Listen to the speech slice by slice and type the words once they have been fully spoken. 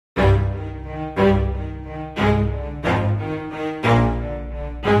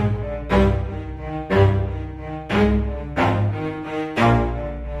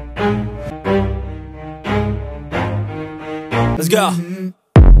go.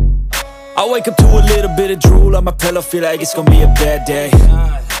 I wake up to a little bit of drool on my pillow, feel like it's gonna be a bad day.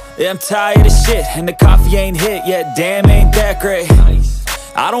 Yeah, I'm tired of shit, and the coffee ain't hit yet, damn, ain't that great.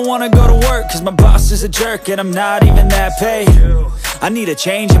 I don't wanna go to work, cause my boss is a jerk, and I'm not even that paid. I need a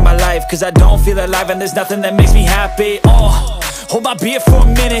change in my life, cause I don't feel alive, and there's nothing that makes me happy. Hold my beer for a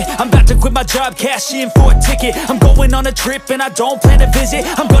minute, I'm about to quit my job, cash in for a ticket. I'm going on a trip and I don't plan to visit.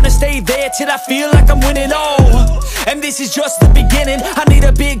 I'm gonna stay there till I feel like I'm winning, and this is just the beginning. I need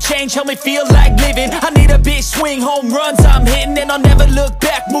a big change, help me feel like living. I need a big swing, home runs I'm hitting, and I'll never look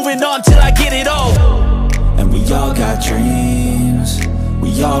back, moving on till I get it all. And we all got dreams,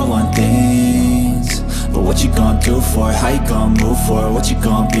 we all want things, but what you gonna do for it? How you gonna move for it? What you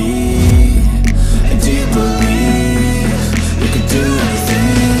gonna be? And do you believe you can do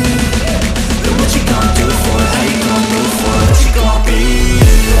anything? But what you gonna do for it? How you gonna move for it? What you gonna be?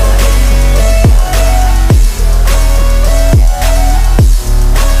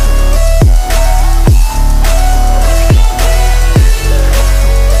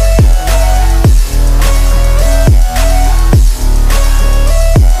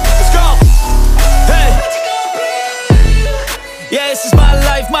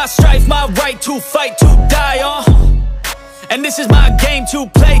 My strife, my right to fight, to die on. And this is my game to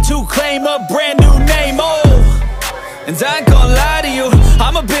play, to claim a brand new name, And I ain't gonna lie to you,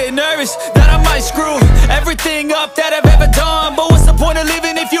 I'm a bit nervous that I might screw everything up that I've ever done. But what's the point of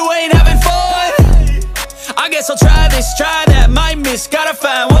living if you ain't having fun? I guess I'll try this, try that, might miss, gotta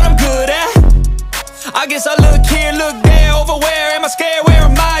find what I'm good at. I guess I look here, look there, over where am I scared, where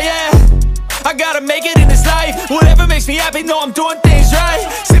am I at? I gotta make it in this life, whatever makes me happy, know I'm doing things right.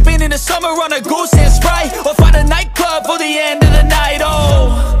 Sipping in the summer on a Goose and Sprite, or find a nightclub for the end of the night,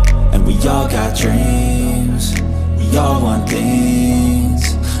 And we all got dreams, we all want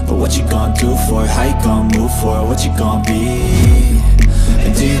things, but what you gonna do for it? How you gonna move for it? What you gonna be?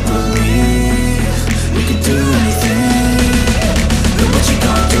 And do you believe you can do anything? But what you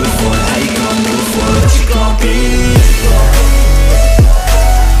gonna do for it? How you gonna move for it? What you gonna be?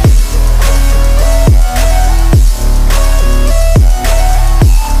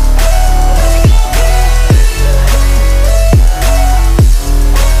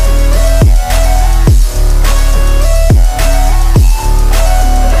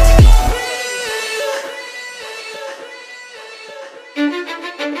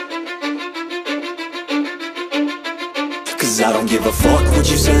 I don't give a fuck what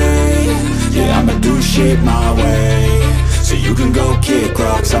you say. Yeah, I'ma do shit my way. So you can go kick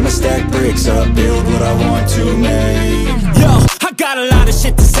rocks, I'ma stack bricks up, build what I want to make. Yo, I got a lot of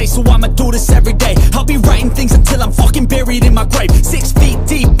shit to say, so I'ma do this every day. I'll be writing things until I'm fucking buried in my grave. 6 feet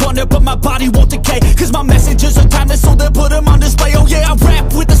deep under, but my body won't decay, cause my messages are timeless, so they'll put them on display. Oh yeah, I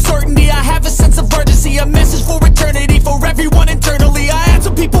rap with a certainty, I have a sense of urgency, a message for eternity, for everyone internally. I had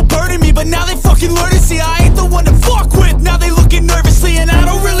some people burning me, but now they fucking learn to see I ain't the one to fuck with. Now they looking nervously, and I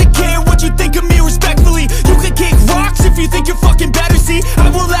don't really care what you think of me, respectfully. You can kick rocks if you think you're fucking better, see I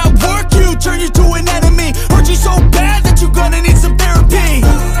will outwork you, turn you to an enemy, hurt you so bad that you're gonna need some therapy.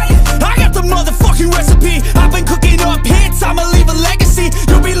 I got the motherfucking recipe, I've been cooking up hits, I'ma leave a legacy.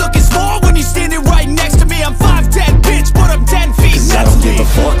 You'll be looking small when you're standing right next to me. I'm 5'10", bitch, but I'm 10 feet. Cause I don't give a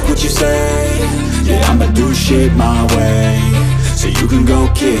fuck what you say. Yeah, I'ma do shit my way. So you can go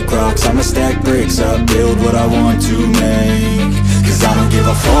kick rocks, I'ma stack bricks up, build what I want to make. Cause I don't give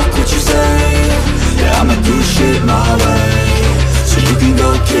a fuck what you say. Yeah, I'ma do shit my way. So you can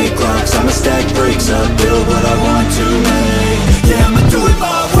go kick rocks, I'ma stack bricks up, build what I want to make. Yeah, I'ma do it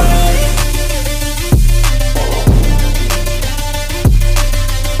my way.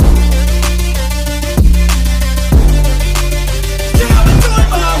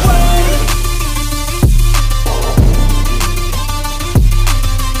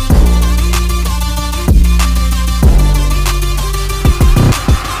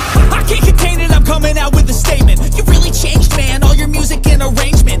 Coming out with a statement. You really changed, man, all your music and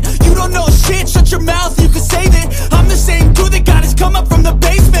arrangement. You don't know shit, shut your mouth, you can save it. I'm the same dude that got his come up from the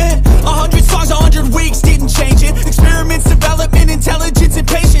basement. 100 songs, 100 weeks, didn't change it. Experiments, development, intelligence, and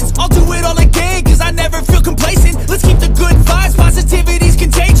patience. I'll do it all again, cause I never feel complacent. Let's keep the good vibes, positivity's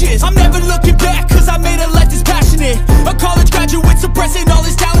contagious. I'm never looking back, cause I made a life that's passionate. A college graduate suppressing all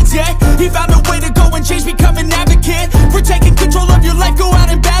his talents, yeah. He found a way to go and change, become an advocate for taking control of your life, go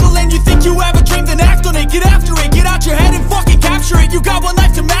out and battle. And you think you have a dream, then act on it, get after it, get out your head and fucking capture it. You got one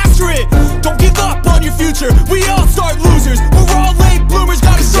life to master it. Don't give up on your future, we all start losers. We're all late bloomers,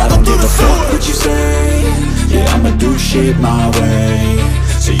 gotta struggle through the sewer. I don't give a fuck what you say. Yeah, I'ma do shit my way.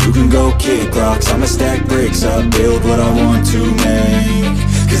 So you can go kick rocks, I'ma stack bricks up, build what I want to make.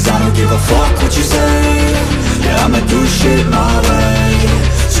 Cause I don't give a fuck what you say. Yeah, I'ma do shit my way,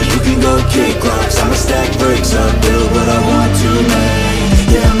 so you can go kick rocks. I'ma stack bricks up, build what I want to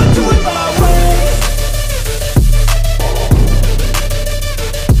make. Yeah, I'ma do